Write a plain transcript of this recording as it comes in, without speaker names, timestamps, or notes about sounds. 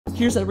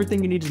Here's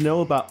everything you need to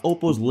know about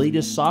OPPO's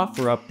latest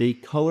software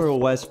update,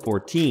 ColorOS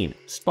 14,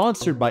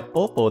 sponsored by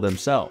OPPO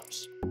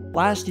themselves.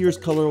 Last year's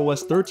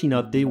ColorOS 13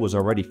 update was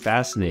already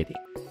fascinating.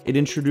 It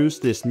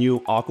introduced this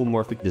new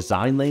Aquamorphic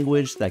Design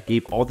language that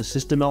gave all the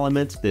system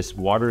elements this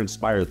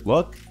water-inspired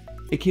look.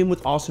 It came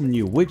with awesome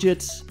new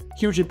widgets,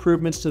 huge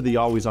improvements to the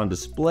always-on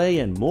display,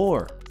 and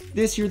more.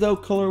 This year though,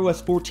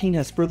 ColorOS 14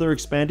 has further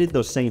expanded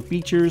those same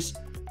features,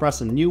 brought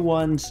some new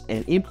ones,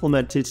 and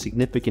implemented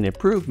significant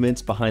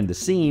improvements behind the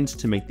scenes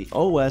to make the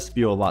OS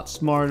feel a lot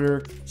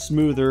smarter,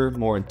 smoother,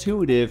 more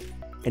intuitive,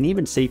 and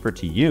even safer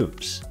to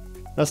use.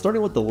 Now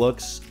starting with the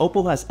looks,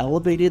 OPPO has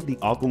elevated the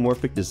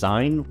aquamorphic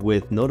design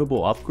with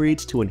notable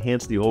upgrades to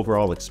enhance the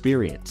overall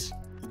experience.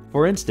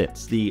 For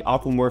instance, the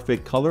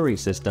aquamorphic coloring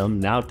system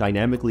now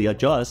dynamically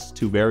adjusts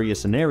to various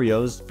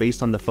scenarios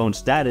based on the phone's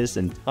status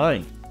and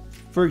time.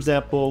 For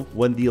example,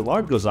 when the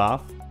alarm goes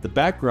off, the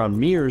background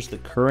mirrors the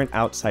current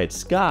outside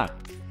sky,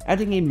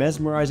 adding a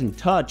mesmerizing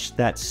touch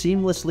that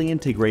seamlessly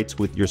integrates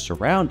with your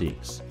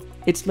surroundings.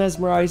 It's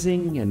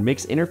mesmerizing and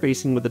makes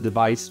interfacing with the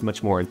device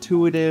much more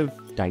intuitive,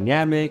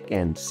 dynamic,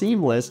 and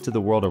seamless to the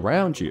world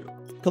around you.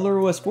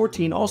 ColorOS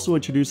 14 also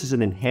introduces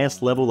an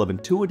enhanced level of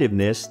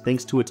intuitiveness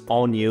thanks to its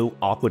all-new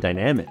Aqua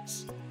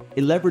Dynamics.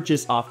 It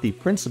leverages off the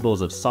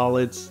principles of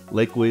solids,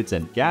 liquids,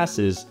 and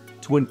gases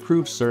to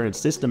improve certain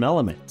system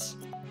elements.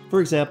 For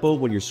example,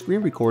 when you're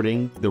screen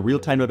recording, the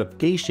real-time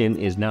notification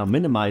is now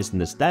minimized in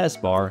the status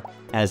bar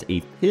as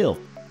a pill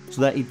so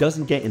that it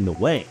doesn't get in the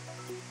way.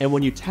 And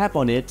when you tap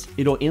on it,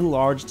 it'll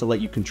enlarge to let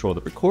you control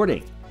the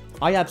recording.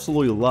 I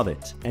absolutely love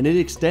it, and it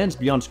extends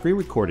beyond screen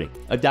recording,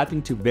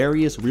 adapting to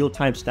various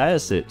real-time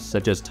statuses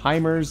such as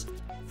timers,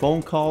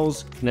 phone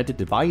calls, connected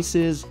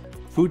devices,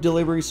 food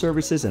delivery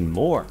services, and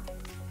more.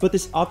 But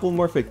this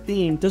aquamorphic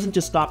theme doesn't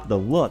just stop the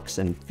looks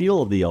and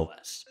feel of the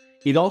OS.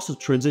 It also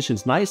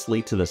transitions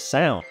nicely to the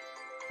sound.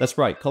 That's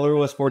right,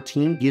 ColorOS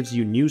 14 gives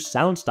you new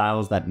sound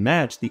styles that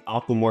match the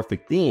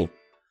aquamorphic theme.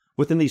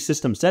 Within these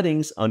system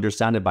settings, under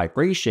sound and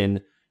vibration,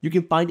 you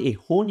can find a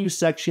whole new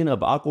section of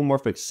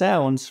aquamorphic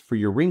sounds for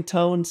your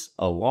ringtones,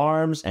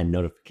 alarms, and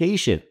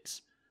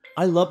notifications.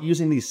 I love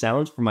using these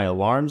sounds for my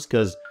alarms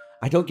because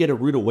I don't get a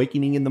rude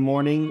awakening in the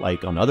morning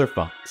like on other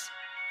phones.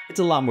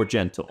 It's a lot more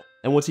gentle.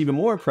 And what's even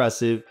more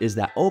impressive is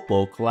that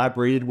OPPO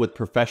collaborated with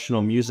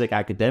professional music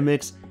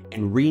academics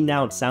and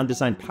renowned sound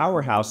design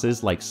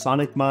powerhouses like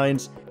Sonic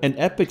Minds and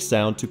Epic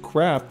Sound to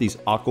craft these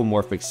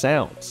aquamorphic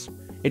sounds.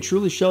 It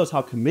truly shows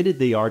how committed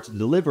they are to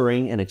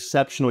delivering an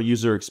exceptional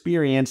user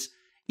experience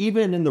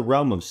even in the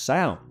realm of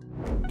sound.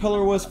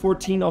 ColorOS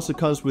 14 also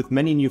comes with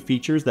many new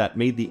features that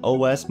made the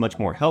OS much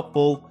more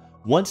helpful.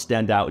 One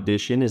standout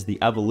addition is the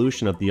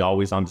evolution of the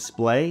always-on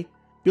display,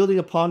 building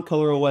upon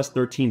ColorOS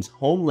 13's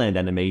Homeland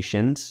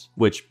animations,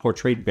 which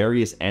portrayed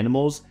various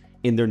animals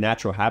in their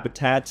natural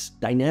habitats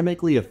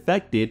dynamically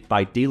affected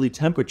by daily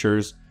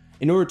temperatures.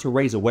 In order to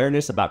raise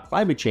awareness about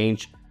climate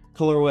change,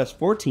 ColorOS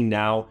 14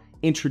 now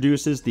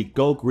introduces the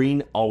Go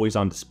Green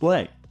always-on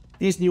display.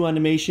 These new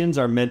animations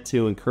are meant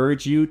to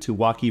encourage you to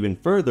walk even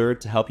further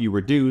to help you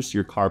reduce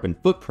your carbon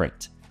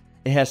footprint.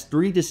 It has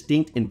 3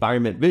 distinct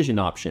environment vision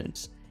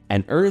options: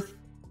 an Earth,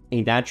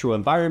 a natural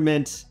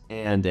environment,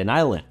 and an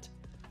island.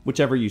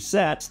 Whichever you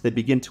set, they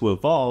begin to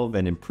evolve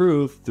and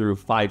improve through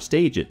 5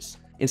 stages,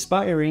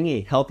 inspiring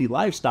a healthy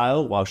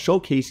lifestyle while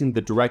showcasing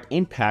the direct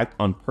impact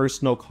on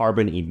personal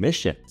carbon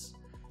emissions.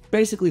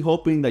 Basically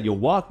hoping that you'll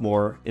walk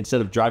more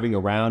instead of driving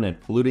around and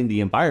polluting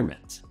the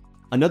environment.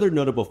 Another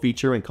notable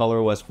feature in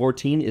ColorOS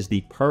 14 is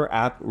the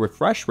per-app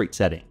refresh rate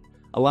setting,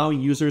 allowing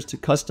users to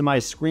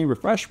customize screen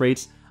refresh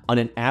rates on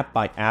an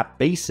app-by-app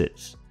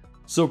basis.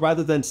 So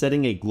rather than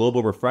setting a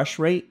global refresh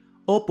rate,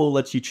 OPPO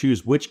lets you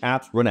choose which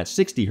apps run at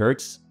 60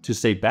 Hz to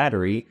save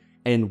battery,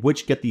 and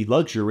which get the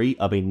luxury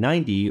of a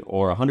 90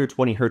 or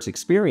 120 Hz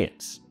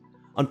experience.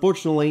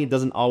 Unfortunately, it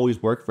doesn't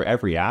always work for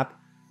every app.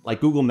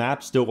 Like Google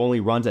Maps still only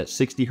runs at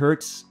 60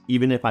 Hz,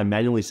 even if I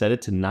manually set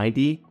it to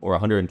 90 or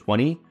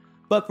 120.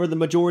 But for the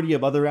majority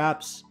of other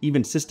apps,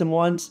 even system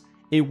ones,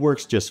 it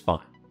works just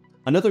fine.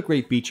 Another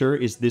great feature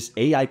is this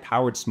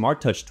AI-powered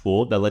Smart Touch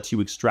tool that lets you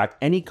extract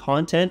any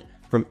content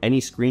from any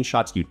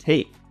screenshots you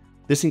take.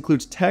 This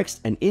includes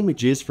text and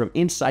images from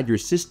inside your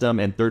system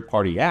and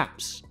third-party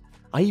apps.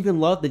 I even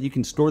love that you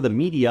can store the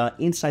media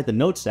inside the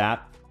Notes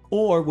app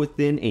or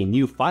within a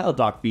new file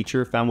dock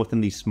feature found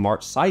within the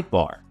Smart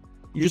Sidebar.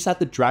 You just have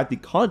to drag the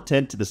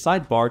content to the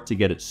sidebar to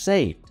get it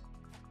saved.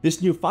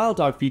 This new file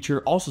dock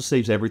feature also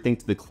saves everything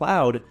to the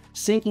cloud,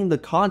 syncing the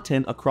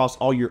content across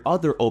all your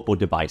other OPPO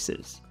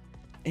devices.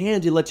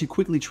 And it lets you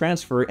quickly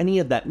transfer any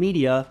of that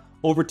media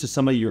over to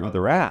some of your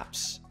other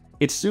apps.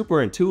 It's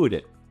super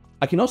intuitive.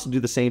 I can also do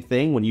the same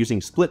thing when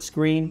using split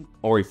screen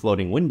or a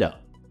floating window.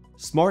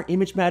 Smart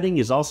image matting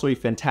is also a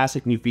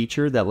fantastic new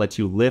feature that lets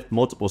you lift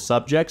multiple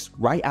subjects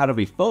right out of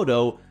a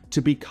photo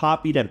to be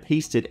copied and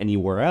pasted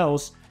anywhere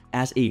else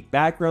as a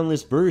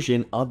backgroundless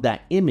version of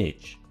that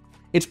image.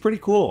 It's pretty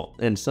cool,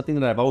 and something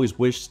that I've always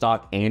wished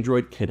stock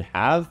Android could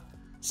have.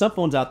 Some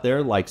phones out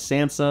there like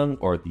Samsung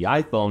or the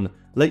iPhone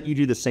let you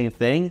do the same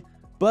thing,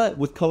 But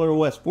with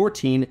ColorOS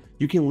 14,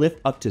 you can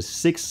lift up to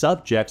 6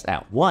 subjects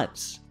at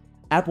once.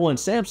 Apple and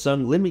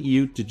Samsung limit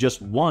you to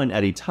just one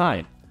at a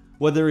time,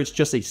 whether it's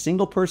just a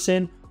single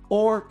person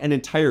or an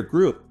entire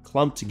group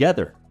clumped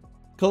together.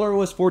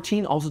 ColorOS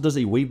 14 also does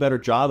a way better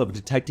job of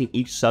detecting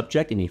each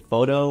subject in a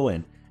photo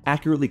and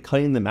accurately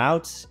cutting them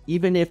out,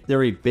 even if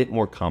they're a bit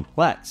more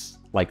complex,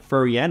 like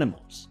furry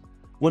animals.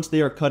 Once they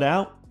are cut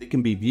out, they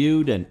can be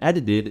viewed and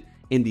edited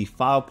in the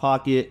File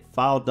Pocket,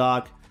 File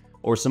Dock,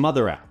 or some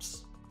other apps.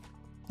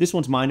 This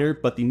one's minor,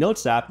 but the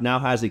Notes app now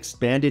has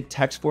expanded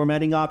text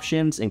formatting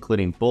options,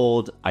 including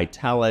bold,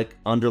 italic,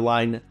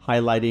 underline,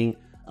 highlighting,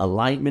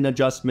 alignment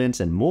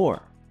adjustments, and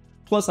more.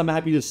 Plus, I'm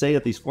happy to say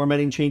that these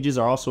formatting changes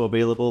are also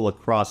available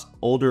across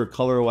older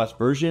ColorOS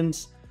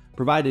versions,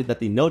 provided that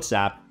the Notes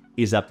app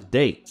is up to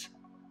date.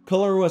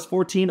 ColorOS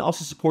 14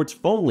 also supports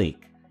Phone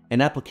Link,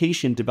 an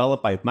application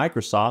developed by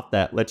Microsoft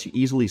that lets you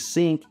easily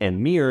sync and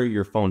mirror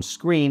your phone's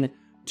screen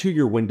to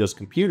your Windows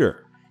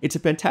computer. It's a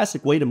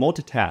fantastic way to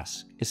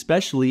multitask,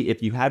 especially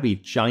if you have a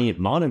giant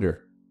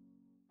monitor.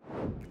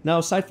 Now,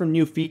 aside from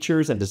new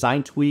features and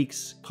design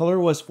tweaks,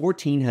 ColorOS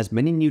 14 has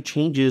many new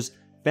changes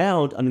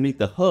found underneath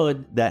the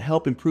hood that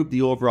help improve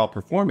the overall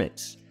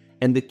performance.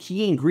 And the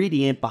key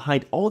ingredient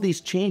behind all these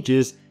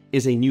changes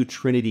is a new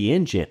Trinity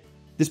engine.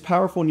 This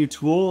powerful new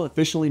tool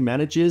efficiently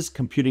manages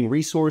computing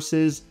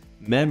resources,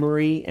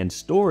 memory, and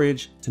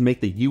storage to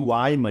make the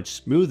UI much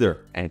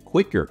smoother and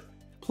quicker.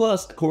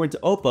 Plus, according to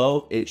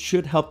OPPO, it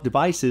should help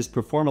devices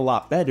perform a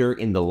lot better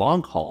in the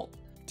long haul.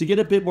 To get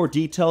a bit more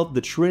detailed,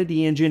 the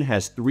Trinity engine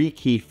has 3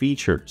 key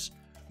features: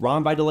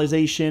 ROM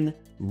vitalization,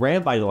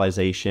 RAM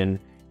vitalization,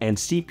 and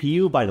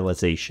CPU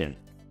vitalization.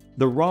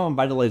 The ROM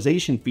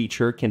vitalization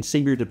feature can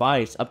save your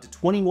device up to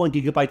 21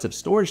 GB of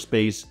storage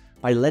space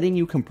by letting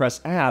you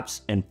compress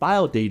apps and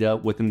file data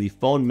within the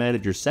phone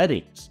manager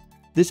settings.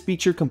 This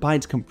feature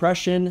combines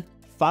compression,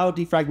 file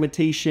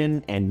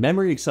defragmentation, and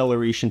memory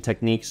acceleration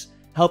techniques,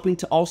 helping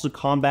to also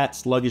combat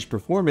sluggish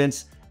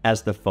performance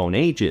as the phone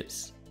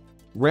ages.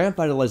 RAM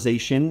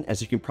vitalization,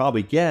 as you can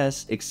probably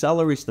guess,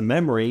 accelerates the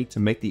memory to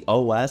make the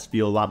OS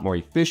feel a lot more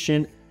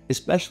efficient,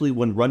 especially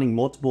when running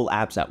multiple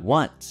apps at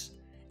once.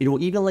 It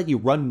will even let you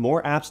run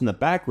more apps in the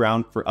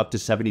background for up to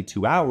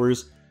 72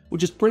 hours,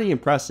 which is pretty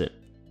impressive.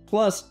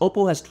 Plus,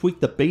 OPPO has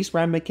tweaked the base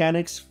RAM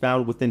mechanics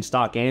found within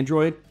stock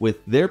Android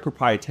with their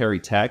proprietary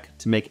tech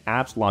to make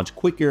apps launch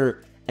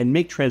quicker and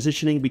make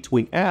transitioning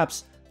between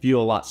apps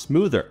feel a lot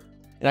smoother,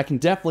 and I can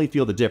definitely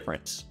feel the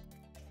difference.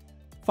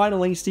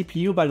 Finally,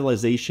 CPU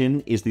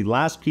vitalization is the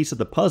last piece of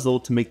the puzzle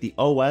to make the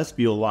OS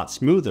feel a lot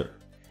smoother.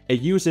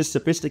 It uses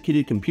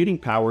sophisticated computing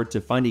power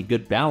to find a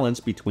good balance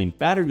between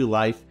battery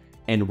life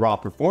and raw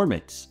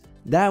performance.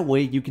 That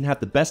way you can have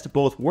the best of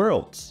both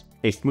worlds,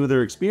 a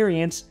smoother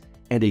experience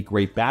and a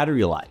great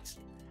battery life.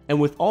 And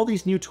with all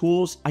these new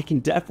tools, I can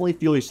definitely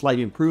feel a slight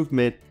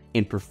improvement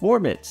in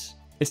performance.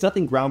 It's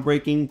nothing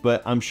groundbreaking,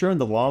 but I'm sure in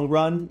the long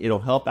run, it'll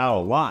help out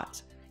a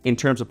lot in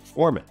terms of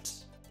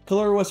performance.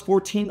 ColorOS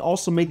 14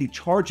 also made the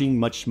charging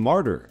much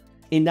smarter.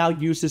 It now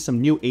uses some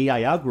new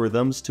AI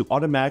algorithms to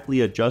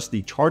automatically adjust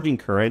the charging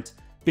current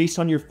based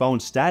on your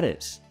phone's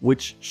status,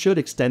 which should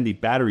extend the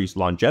battery's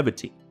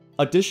longevity.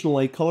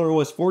 Additionally,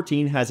 ColorOS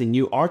 14 has a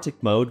new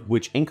Arctic mode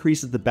which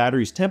increases the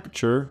battery's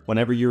temperature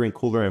whenever you're in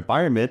cooler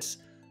environments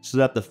so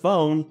that the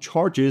phone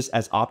charges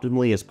as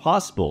optimally as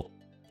possible.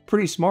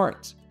 Pretty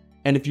smart.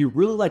 And if you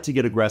really like to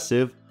get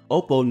aggressive,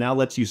 OPPO now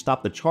lets you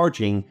stop the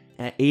charging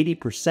at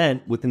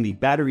 80% within the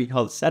battery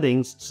health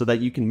settings so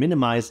that you can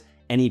minimize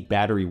any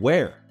battery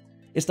wear.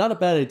 It's not a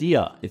bad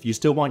idea if you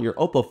still want your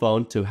OPPO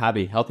phone to have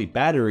a healthy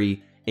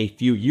battery a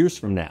few years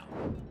from now.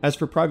 As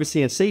for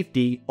privacy and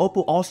safety,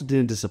 OPPO also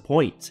didn't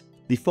disappoint.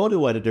 The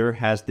photo editor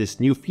has this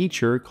new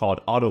feature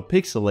called Auto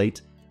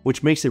Pixelate,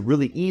 which makes it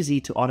really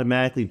easy to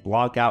automatically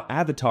block out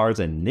avatars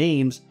and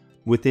names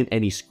within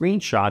any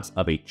screenshots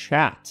of a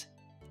chat.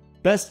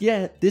 Best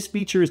yet, this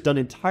feature is done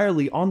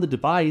entirely on the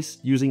device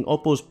using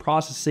OPPO's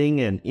processing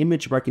and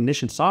image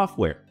recognition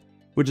software,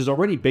 which is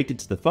already baked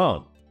into the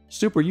phone.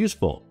 Super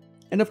useful.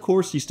 And of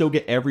course, you still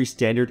get every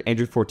standard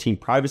Android 14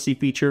 privacy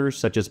feature,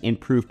 such as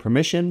improved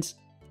permissions.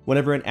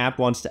 Whenever an app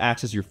wants to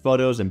access your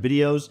photos and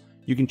videos,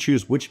 you can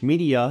choose which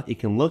media it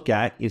can look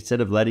at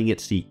instead of letting it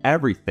see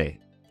everything.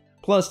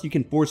 Plus, you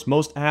can force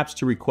most apps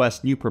to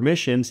request new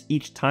permissions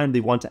each time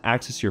they want to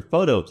access your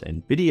photos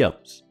and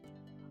videos.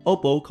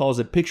 OPPO calls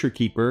it Picture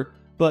Keeper,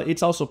 but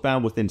it's also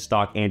found within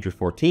stock Android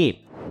 14.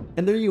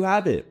 And there you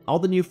have it, all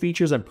the new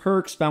features and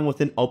perks found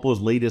within OPPO's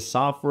latest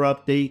software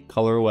update,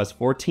 ColorOS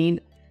 14.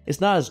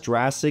 It's not as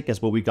drastic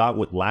as what we got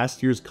with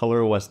last year's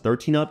ColorOS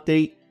 13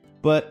 update,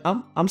 but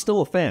I'm still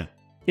a fan.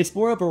 It's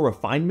more of a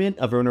refinement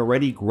of an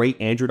already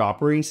great Android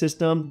operating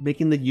system,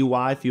 making the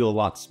UI feel a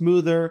lot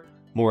smoother,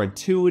 more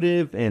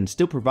intuitive, and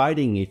still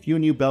providing a few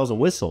new bells and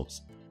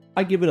whistles.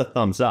 I give it a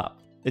thumbs up.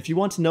 If you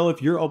want to know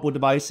if your OPPO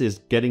device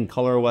is getting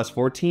ColorOS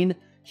 14,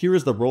 here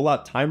is the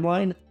rollout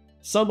timeline.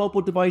 Some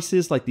OPPO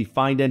devices like the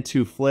Find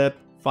N2 Flip,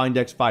 Find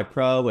X5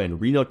 Pro, and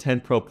Reno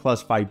 10 Pro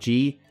Plus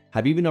 5G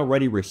have even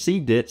already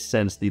received it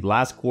since the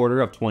last quarter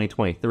of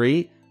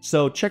 2023,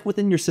 so check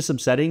within your system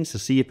settings to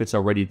see if it's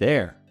already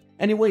there.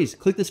 Anyways,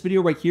 click this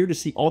video right here to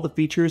see all the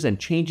features and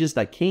changes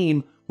that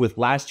came with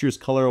last year's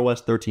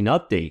ColorOS 13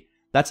 update.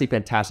 That's a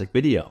fantastic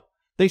video.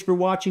 Thanks for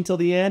watching till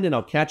the end, and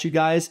I'll catch you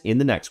guys in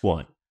the next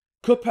one.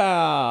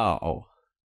 Kapow!